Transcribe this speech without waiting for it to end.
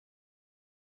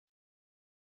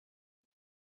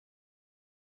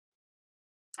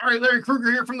All right, Larry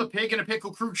Krueger here from the Pig and a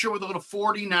Pickle Krug Show with a little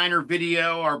 49er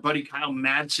video. Our buddy Kyle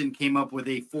Madsen came up with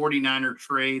a 49er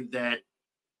trade that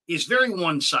is very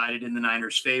one-sided in the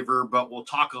Niners' favor, but we'll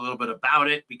talk a little bit about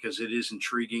it because it is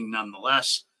intriguing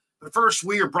nonetheless. But first,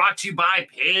 we are brought to you by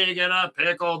Pig and a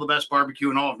Pickle, the best barbecue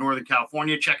in all of Northern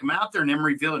California. Check them out. They're in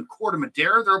Emeryville and Corte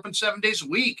Madera. They're open 7 days a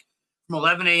week from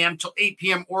 11 a.m. till 8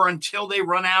 p.m. or until they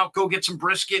run out. Go get some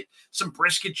brisket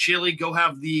chili. Go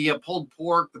have the pulled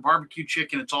pork, the barbecue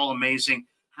chicken. It's all amazing.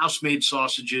 House-made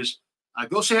sausages.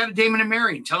 Go say hi to Damon and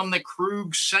Mary and tell them that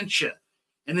Krug sent you.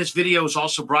 And this video is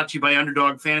also brought to you by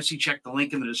Underdog Fantasy. Check the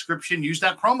link in the description. Use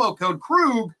that promo code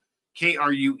Krug,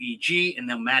 K-R-U-E-G, and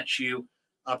they'll match you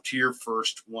up to your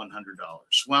first $100.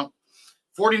 Well,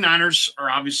 49ers are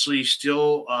obviously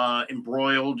still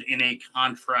embroiled in a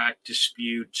contract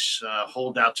dispute,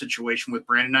 holdout situation with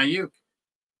Brandon Aiyuk.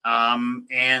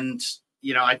 And,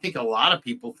 you know, I think a lot of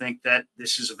people think that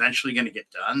this is eventually going to get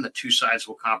done. The two sides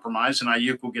will compromise and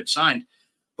Aiyuk will get signed.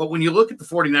 But when you look at the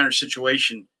 49ers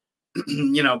situation,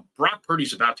 you know, Brock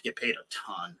Purdy's about to get paid a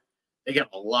ton. They got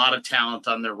a lot of talent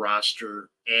on their roster,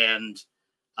 and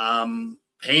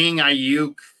paying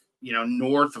Aiyuk, you know,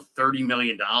 north of $30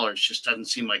 million just doesn't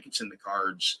seem like it's in the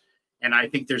cards. And I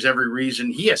think there's every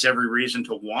reason, he has every reason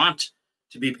to want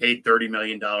to be paid $30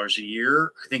 million a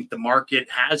year. I think the market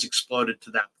has exploded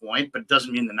to that point, but it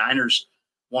doesn't mean the Niners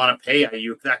want to pay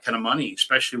Aiyuk that kind of money,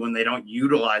 especially when they don't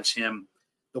utilize him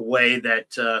the way that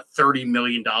 $30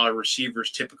 million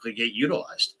receivers typically get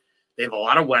utilized. They have a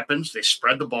lot of weapons. They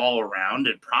spread the ball around.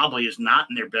 It probably is not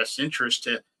in their best interest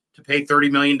to pay $30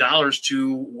 million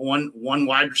to one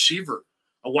wide receiver,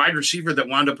 a wide receiver that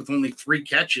wound up with only 3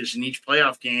 catches in each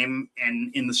playoff game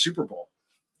and in the Super Bowl.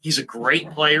 He's a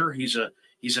great player. He's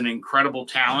an incredible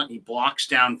talent. He blocks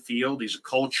downfield. He's a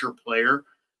culture player.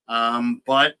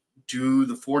 But do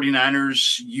the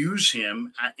 49ers use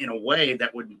him in a way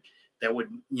that would,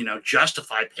 you know,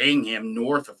 justify paying him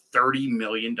north of $30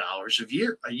 million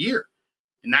a year?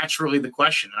 And that's really the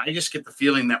question. And I just get the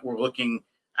feeling that we're looking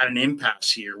at an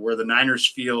impasse here where the Niners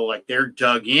feel like they're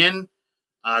dug in.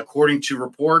 According to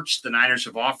reports, the Niners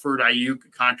have offered Aiyuk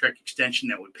a contract extension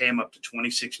that would pay him up to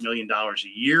 $26 million a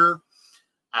year.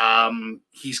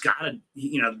 He's got to,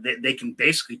 you know, they can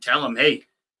basically tell him, hey,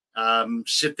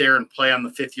 sit there and play on the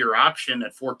 5th-year option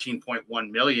at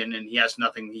 $14.1 million, and he has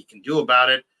nothing he can do about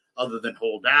it other than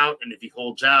hold out. And if he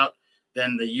holds out,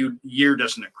 then the year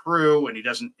doesn't accrue and he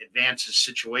doesn't advance his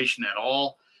situation at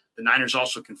all. The Niners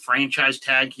also can franchise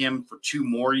tag him for 2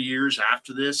 more years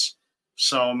after this.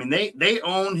 So, I mean, they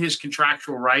own his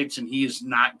contractual rights, and he is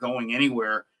not going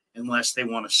anywhere unless they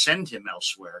want to send him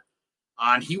elsewhere.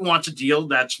 And he wants a deal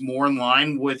that's more in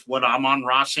line with what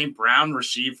Amon-Ra St. Brown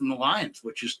received from the Lions,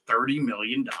 which is $30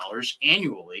 million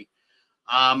annually,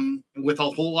 with a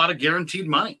whole lot of guaranteed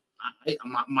money.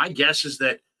 My guess is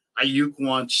that Aiyuk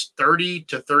wants $30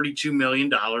 to $32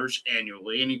 million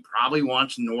annually, and he probably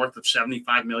wants north of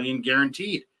 $75 million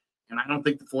guaranteed. And I don't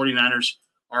think the 49ers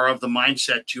are of the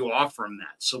mindset to offer him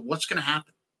that. So what's going to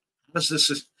happen? How's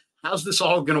this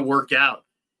all going to work out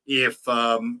if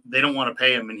they don't want to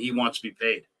pay him and he wants to be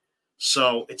paid?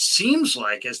 So it seems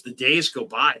like as the days go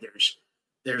by,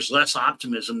 there's less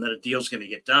optimism that a deal's going to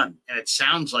get done. And it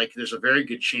sounds like there's a very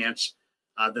good chance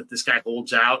that this guy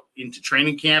holds out into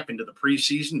training camp, into the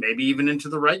preseason, maybe even into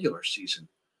the regular season.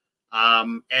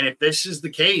 And if this is the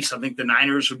case, I think the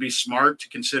Niners would be smart to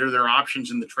consider their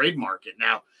options in the trade market.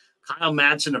 Now, Kyle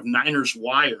Madsen of Niners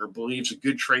Wire believes a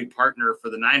good trade partner for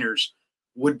the Niners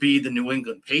would be the New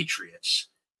England Patriots.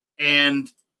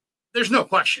 And there's no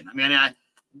question. I mean,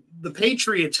 the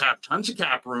Patriots have tons of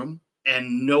cap room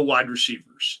and no wide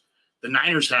receivers. The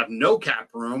Niners have no cap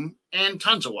room and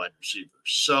tons of wide receivers.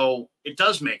 So it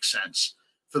does make sense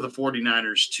for the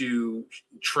 49ers to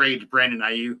trade Brandon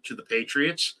Aiyuk to the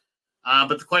Patriots.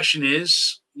 But the question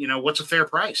is, you know, what's a fair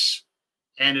price?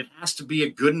 And it has to be a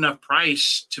good enough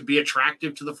price to be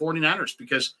attractive to the 49ers,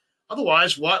 because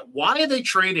otherwise, why are they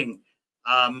trading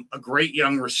a great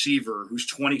young receiver who's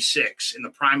 26 in the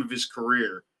prime of his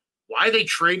career? Why are they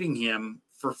trading him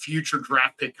for future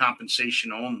draft pick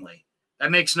compensation only? That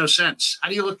makes no sense. How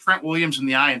do you look Trent Williams in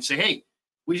the eye and say, hey,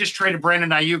 we just traded Brandon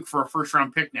Aiyuk for a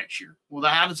first-round pick next year? Well,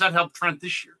 how does that help Trent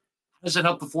this year? How does that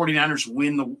help the 49ers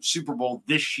win the Super Bowl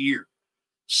this year?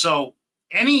 So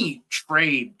any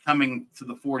trade coming to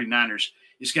the 49ers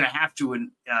is going to have to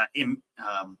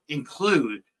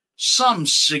include some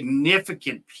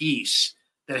significant piece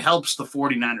that helps the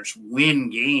 49ers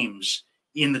win games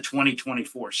in the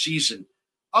 2024 season.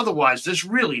 Otherwise, there's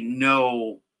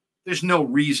no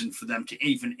reason for them to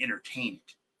even entertain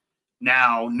it.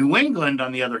 Now, New England,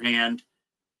 on the other hand,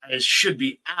 should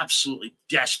be absolutely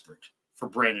desperate for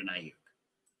Brandon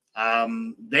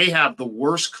Aiyuk. They have the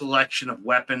worst collection of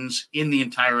weapons in the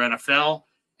entire NFL,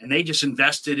 and they just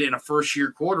invested in a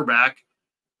first-year quarterback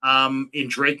in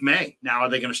Drake May. Now, are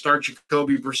they going to start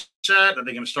Jacoby Brissett? Are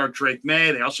they going to start Drake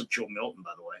May? They also have Joe Milton,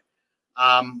 by the way.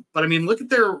 But I mean, look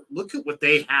at what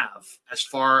they have as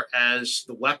far as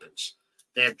the weapons.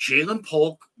 They have Jalen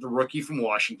Polk, the rookie from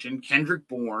Washington, Kendrick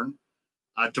Bourne,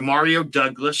 Demario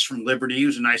Douglas from Liberty,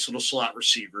 who's a nice little slot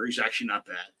receiver. He's actually not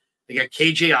bad. They got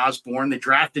KJ Osborne. They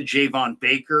drafted Javon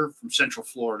Baker from Central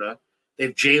Florida. They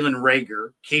have Jalen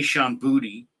Rager, Kayshon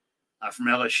Boutte from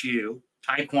LSU,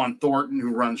 Tyquan Thornton,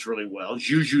 who runs really well,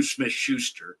 Juju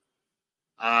Smith-Schuster.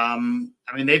 I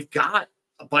mean, they've got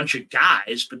a bunch of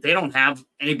guys, but they don't have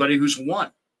anybody who's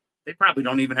one. They probably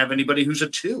don't even have anybody who's a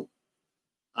two.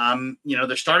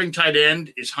 Their starting tight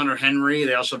end is Hunter Henry.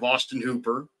 They also have Austin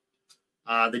Hooper.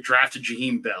 They drafted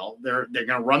Jaheim Bell. They're going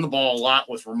to run the ball a lot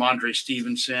with Ramondre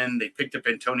Stevenson. They picked up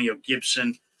Antonio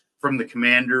Gibson from the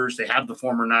Commanders. They have the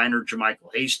former Niner,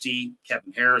 JaMychal Hasty.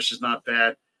 Kevin Harris is not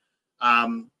bad.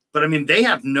 But I mean,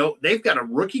 they've got a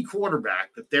rookie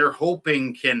quarterback that they're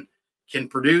hoping can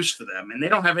produce for them. And they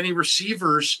don't have any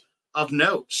receivers of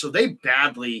note. So they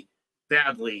badly,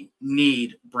 badly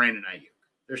need Brandon Aiyuk.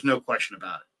 There's no question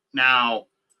about it. Now,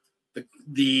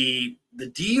 the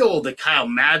deal that Kyle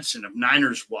Madsen of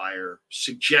Niners Wire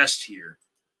suggests here,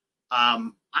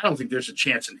 I don't think there's a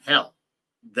chance in hell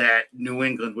that New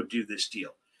England would do this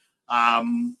deal.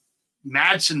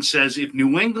 Madsen says if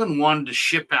New England wanted to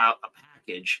ship out a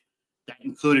package that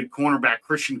included cornerback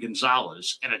Christian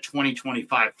Gonzalez and a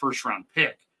 2025 first-round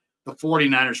pick, the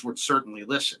 49ers would certainly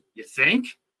listen. You think?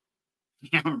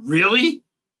 Yeah, really?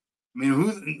 I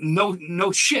mean,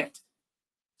 no shit.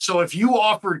 So if you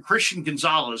offered Christian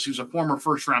Gonzalez, who's a former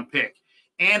first-round pick,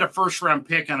 and a first-round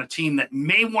pick on a team that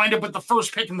may wind up with the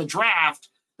first pick in the draft,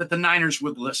 that the Niners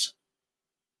would listen.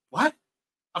 What?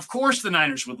 Of course the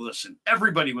Niners would listen.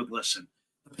 Everybody would listen.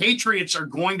 The Patriots are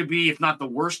going to be, if not the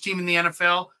worst team in the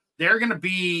NFL, they're going to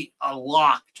be a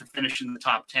lock to finish in the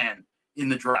top 10 in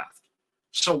the draft.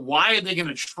 So why are they going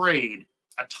to trade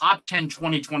a top 10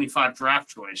 2025 draft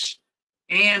choice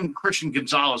and Christian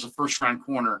Gonzalez, a first-round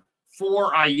corner,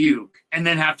 for Aiyuk, and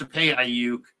then have to pay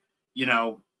Aiyuk,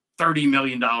 $30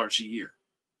 million a year?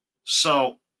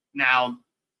 So now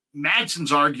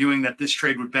Madsen's arguing that this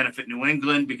trade would benefit New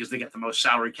England because they get the most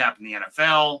salary cap in the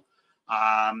NFL.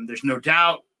 There's no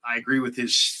doubt. I agree with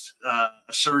his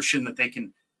assertion that they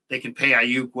can pay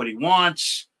Aiyuk what he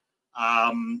wants.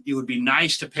 It would be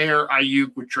nice to pair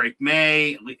Aiyuk with Drake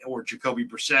May or Jacoby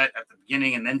Brissett at the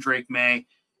beginning and then Drake May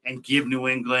and give New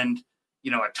England,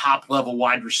 a top-level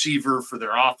wide receiver for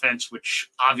their offense, which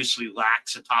obviously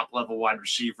lacks a top-level wide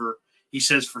receiver. He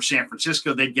says for San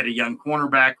Francisco, they'd get a young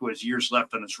cornerback who has years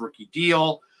left on his rookie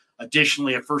deal.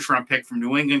 Additionally, a first-round pick from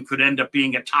New England could end up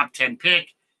being a top 10 pick,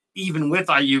 even with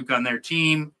Aiyuk on their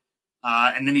team.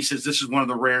 And then he says this is one of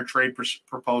the rare trade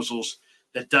proposals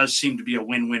that does seem to be a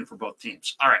win-win for both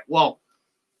teams. All right, well,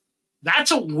 that's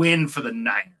a win for the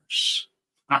Niners.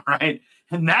 All right,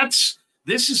 and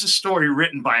this is a story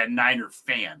written by a Niner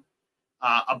fan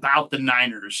about the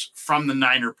Niners from the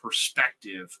Niner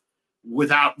perspective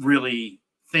without really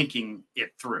thinking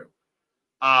it through.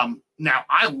 Now,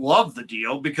 I love the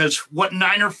deal because what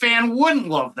Niner fan wouldn't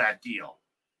love that deal?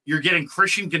 You're getting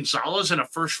Christian Gonzalez and a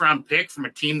first-round pick from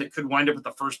a team that could wind up with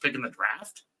the first pick in the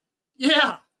draft?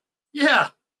 Yeah.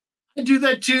 I do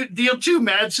that deal too,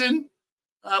 Madsen.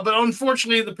 But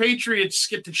unfortunately, the Patriots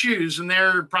get to choose, and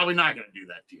they're probably not going to do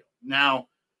that deal. Now,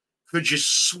 could you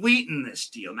sweeten this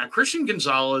deal? Now, Christian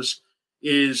Gonzalez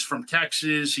is from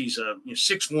Texas. He's a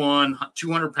 6'1",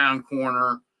 200-pound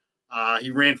corner.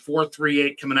 He ran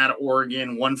 4.38 coming out of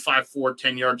Oregon, 1.54,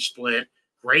 10-yard split.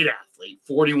 Great athlete,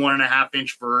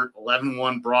 41.5-inch vert,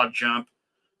 11.1 broad jump,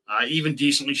 even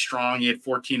decently strong. He had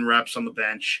 14 reps on the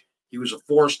bench. He was a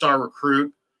 4-star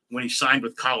recruit when he signed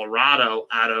with Colorado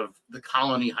out of the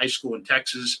Colony High School in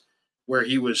Texas, where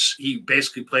he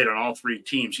basically played on all three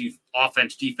teams. He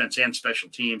offense, defense, and special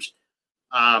teams.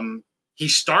 He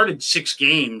started 6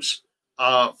 games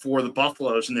for the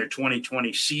Buffaloes in their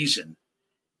 2020 season.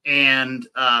 And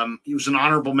he was an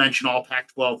honorable mention all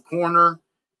Pac-12 corner.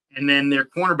 And then their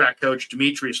cornerback coach,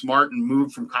 Demetrius Martin,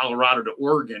 moved from Colorado to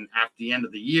Oregon after the end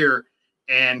of the year,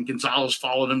 and Gonzalez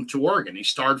followed him to Oregon. He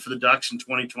started for the Ducks in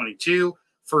 2022,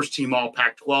 first-team all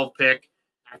Pac-12 pick.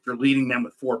 After leading them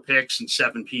with 4 picks and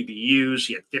 7 PBUs,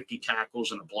 he had 50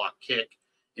 tackles and a block kick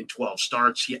in 12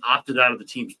 starts. He opted out of the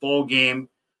team's bowl game.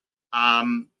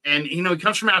 And, he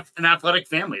comes from an athletic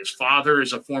family. His father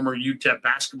is a former UTEP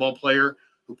basketball player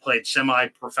who played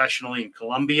semi-professionally in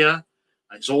Columbia.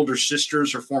 His older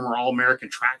sisters are former All-American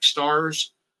track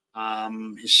stars.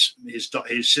 His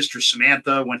sister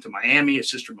Samantha went to Miami. His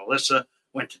sister Melissa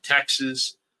went to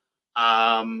Texas.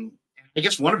 I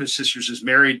guess one of his sisters is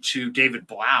married to David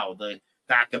Blau, the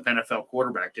backup NFL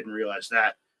quarterback. Didn't realize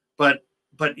that. But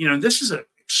this is an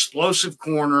explosive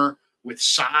corner with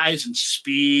size and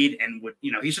speed, and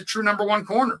he's a true number one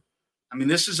corner. I mean,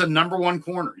 this is a number one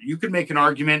corner. You could make an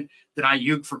argument that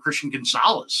Aiyuk for Christian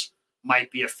Gonzalez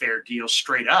might be a fair deal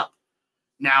straight up.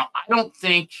 Now, I don't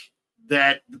think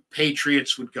that the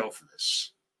Patriots would go for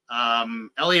this.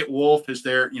 Elliot Wolf is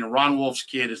Ron Wolf's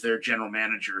kid is their general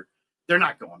manager. They're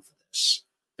not going for this.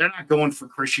 They're not going for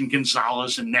Christian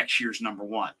Gonzalez in next year's number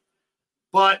one.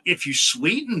 But if you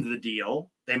sweeten the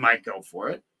deal, they might go for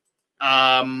it.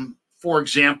 For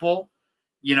example,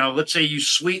 let's say you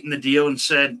sweeten the deal and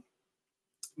said,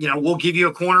 we'll give you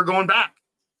a corner going back.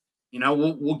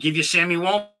 We'll give you Sammy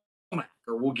Womack,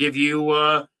 or we'll give you,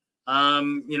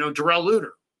 Darrell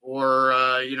Luter,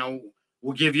 or,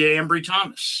 we'll give you Ambry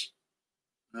Thomas.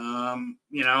 I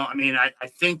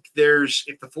think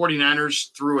if the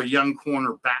 49ers threw a young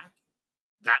corner back,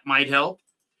 that might help.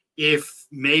 If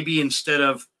maybe instead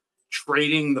of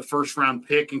trading the first round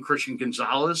pick in Christian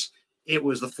Gonzalez, it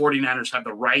was the 49ers have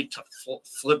the right to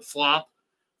flip-flop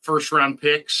first round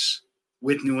picks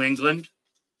with New England.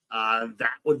 That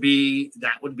would be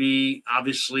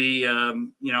obviously, a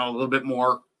little bit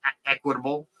more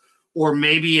equitable. Or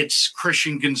maybe it's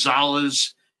Christian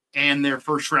Gonzalez and their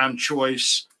first round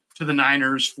choice to the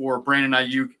Niners for Brandon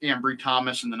Aiyuk, Ambry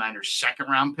Thomas, and the Niners' second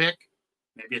round pick.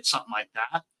 Maybe it's something like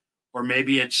that. Or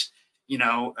maybe it's,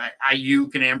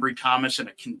 Aiyuk and Ambry Thomas and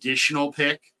a conditional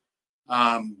pick,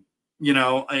 in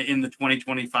the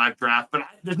 2025 draft. But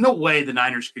there's no way the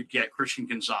Niners could get Christian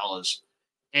Gonzalez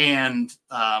and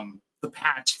the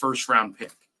Pats' first round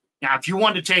pick. Now, if you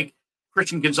want to take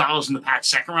Christian Gonzalez and the Pats'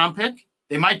 second round pick,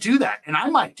 they might do that. And I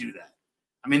might do that.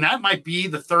 I mean, that might be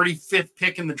the 35th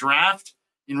pick in the draft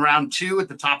in round 2, at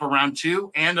the top of round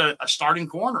 2, and a starting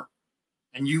corner.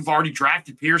 And you've already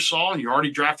drafted Pearsall, and you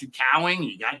already drafted Cowing, and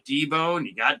you got Debo, and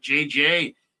you got JJ,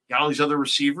 you got all these other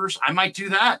receivers. I might do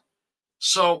that.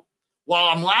 So while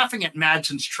I'm laughing at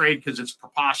Madsen's trade because it's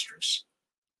preposterous,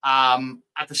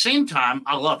 at the same time,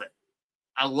 I love it.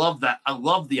 I love that. I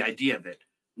love the idea of it.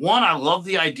 One, I love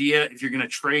the idea if you're going to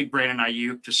trade Brandon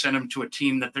Aiyuk to send him to a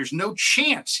team that there's no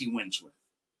chance he wins with.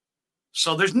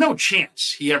 So there's no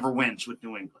chance he ever wins with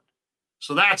New England.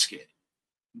 So that's good.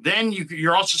 Then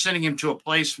you're also sending him to a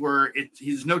place where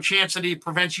there's no chance that he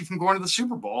prevents you from going to the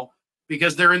Super Bowl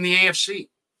because they're in the AFC.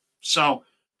 So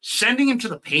sending him to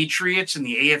the Patriots in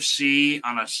the AFC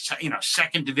on a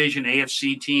second division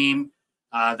AFC team,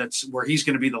 that's where he's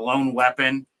going to be the lone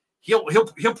weapon. He'll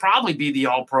probably be the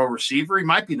all-pro receiver. He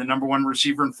might be the number one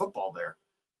receiver in football there.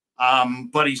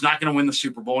 But he's not going to win the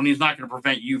Super Bowl, and he's not going to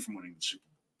prevent you from winning the Super Bowl.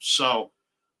 So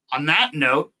on that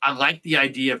note, I like the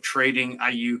idea of trading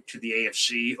Aiyuk to the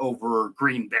AFC over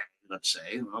Green Bay, let's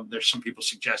say. There's some people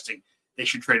suggesting they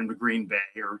should trade him to Green Bay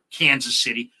or Kansas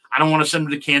City. I don't want to send him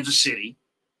to Kansas City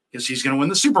because he's going to win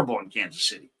the Super Bowl in Kansas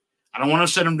City. I don't want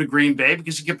to send him to Green Bay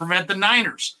because he can prevent the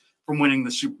Niners from winning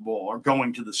the Super Bowl or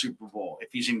going to the Super Bowl if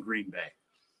he's in Green Bay.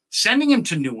 Sending him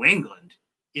to New England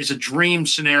is a dream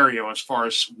scenario as far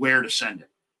as where to send him.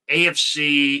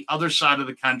 AFC, other side of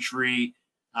the country.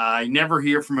 You never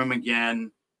hear from him again.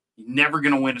 You're never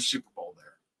going to win a Super Bowl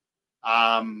there.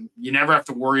 You never have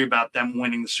to worry about them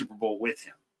winning the Super Bowl with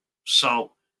him.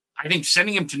 So I think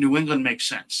sending him to New England makes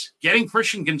sense. Getting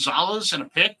Christian Gonzalez and a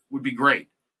pick would be great.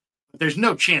 But there's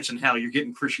no chance in hell you're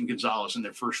getting Christian Gonzalez in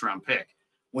their first round pick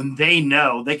when they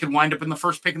know they could wind up in the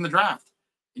first pick in the draft.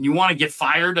 And you want to get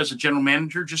fired as a general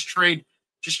manager, just trade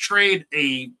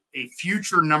a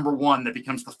future number one that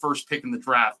becomes the first pick in the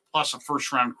draft plus a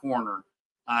first round corner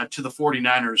to the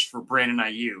 49ers for Brandon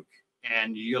Aiyuk,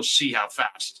 and you'll see how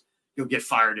fast he'll get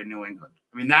fired in New England.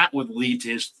 I mean, that would lead to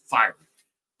his firing.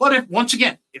 But if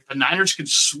the Niners could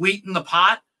sweeten the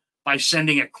pot by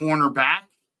sending a corner back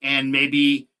and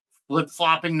maybe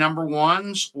flip-flopping number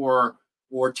ones or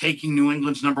taking New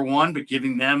England's number one but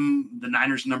giving them the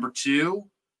Niners number 2,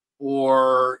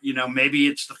 or maybe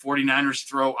it's the 49ers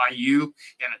throw Aiyuk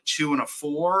and a 2 and a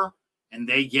 4 and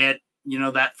they get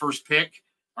that first pick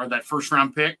or that first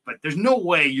round pick. But there's no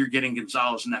way you're getting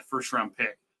Gonzalez in that first round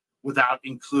pick without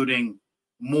including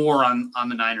more on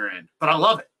the Niner end. But I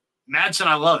love it. Madsen,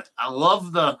 I love it. I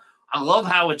love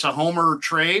how it's a homer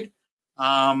trade,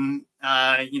 done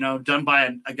by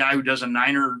a guy who does a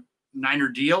Niner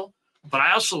deal. But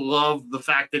I also love the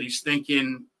fact that he's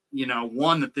thinking,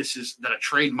 one, that a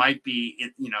trade might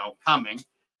be, coming,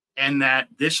 and that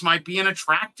this might be an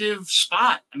attractive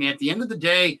spot. I mean, at the end of the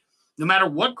day, no matter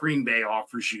what Green Bay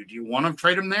offers you, do you want to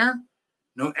trade him there?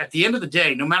 No. At the end of the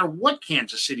day, no matter what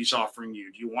Kansas City's offering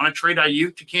you, do you want to trade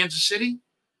Aiyuk to Kansas City?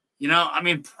 I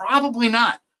mean, probably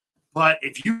not. But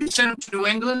if you could send him to New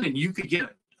England and you could get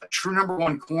a true number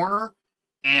one corner,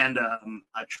 and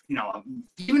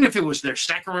even if it was their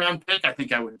second round pick, I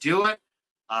think I would do it.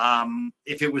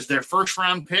 If it was their first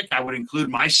round pick, I would include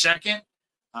my second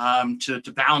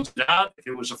to balance it out. If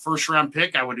it was a first round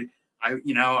pick, I would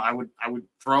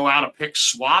throw out a pick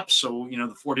swap. So,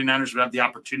 the 49ers would have the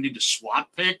opportunity to swap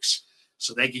picks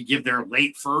so they could give their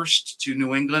late first to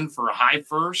New England for a high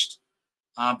first.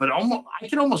 But I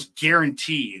can almost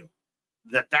guarantee you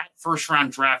that first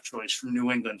round draft choice from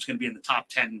New England is going to be in the top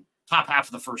half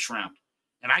of the first round.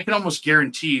 And I can almost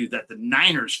guarantee you that the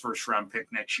Niners first round pick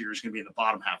next year is going to be in the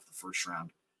bottom half of the first round.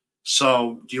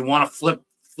 So do you want to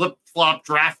flip-flop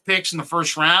draft picks in the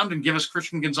first round and give us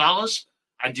Christian Gonzalez?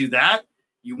 I do that.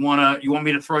 You want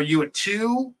me to throw you a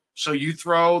 2, so you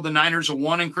throw the Niners a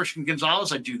 1 and Christian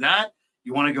Gonzalez? I do that.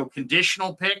 You want to go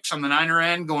conditional picks on the Niner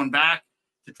end, going back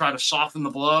to try to soften the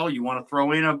blow? You want to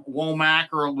throw in a Womack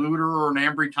or a Luter or an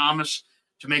Ambry Thomas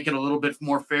to make it a little bit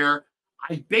more fair?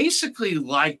 I basically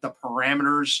like the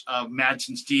parameters of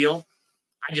Madsen's deal.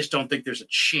 I just don't think there's a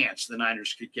chance the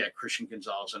Niners could get Christian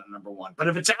Gonzalez in a number 1. But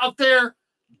if it's out there,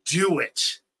 do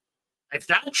it. If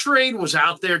that trade was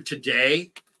out there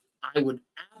today, I would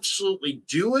absolutely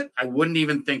do it. I wouldn't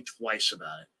even think twice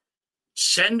about it.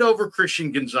 Send over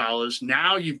Christian Gonzalez.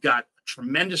 Now you've got a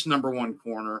tremendous number 1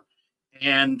 corner,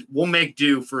 and we'll make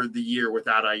do for the year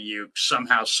without Aiyuk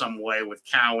somehow, some way, with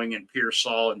Cowing and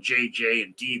Pearsall and JJ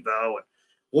and Debo. And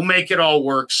we'll make it all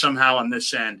work somehow on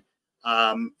this end.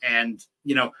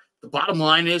 The bottom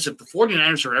line is, if the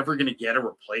 49ers are ever going to get a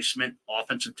replacement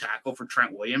offensive tackle for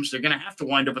Trent Williams, they're going to have to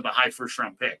wind up with a high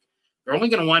first-round pick. They're only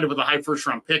going to wind up with a high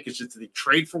first-round pick if they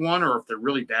trade for one or if they're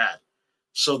really bad.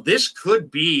 So this could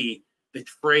be the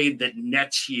trade that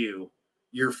nets you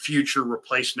your future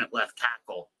replacement left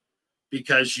tackle,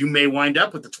 because you may wind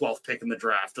up with the 12th pick in the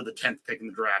draft or the 10th pick in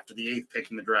the draft or the 8th pick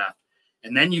in the draft.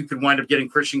 And then you could wind up getting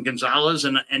Christian Gonzalez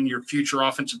and your future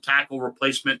offensive tackle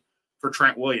replacement for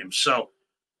Trent Williams. So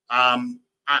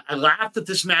I laughed at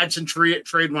this Madsen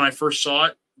trade when I first saw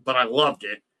it, but I loved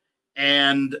it.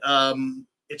 And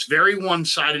it's very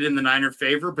one-sided in the Niner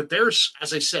favor, but there's,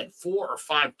 as I said, 4 or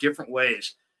 5 different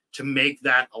ways to make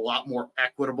that a lot more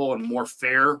equitable and more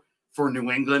fair for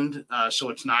New England. So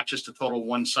it's not just a total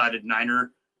one-sided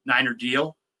Niner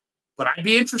deal. But I'd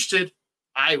be interested.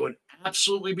 I would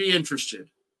absolutely be interested.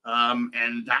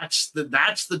 And that's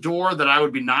the door that I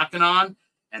would be knocking on.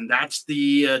 And that's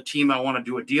the team I want to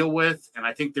do a deal with. And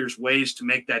I think there's ways to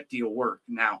make that deal work.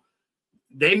 Now,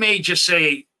 they may just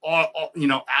say,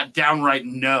 downright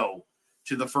no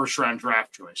to the first-round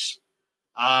draft choice.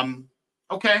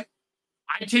 Okay.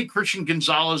 I take Christian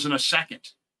Gonzalez in a second.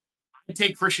 I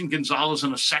take Christian Gonzalez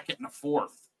in a second and a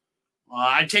fourth.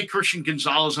 I take Christian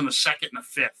Gonzalez in a second and a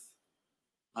fifth.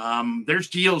 There's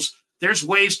deals. There's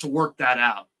ways to work that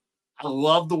out. I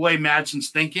love the way Madsen's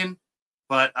thinking,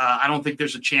 but I don't think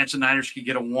there's a chance the Niners could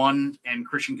get a 1 and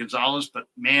Christian Gonzalez. But,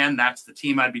 man, that's the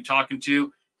team I'd be talking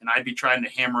to, and I'd be trying to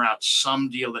hammer out some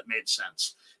deal that made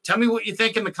sense. Tell me what you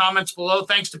think in the comments below.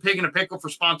 Thanks to Pig and a Pickle for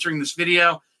sponsoring this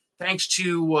video. Thanks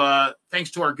to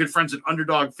our good friends at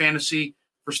Underdog Fantasy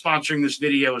for sponsoring this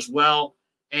video as well.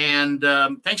 And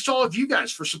thanks to all of you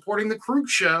guys for supporting the Krug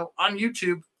Show on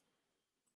YouTube.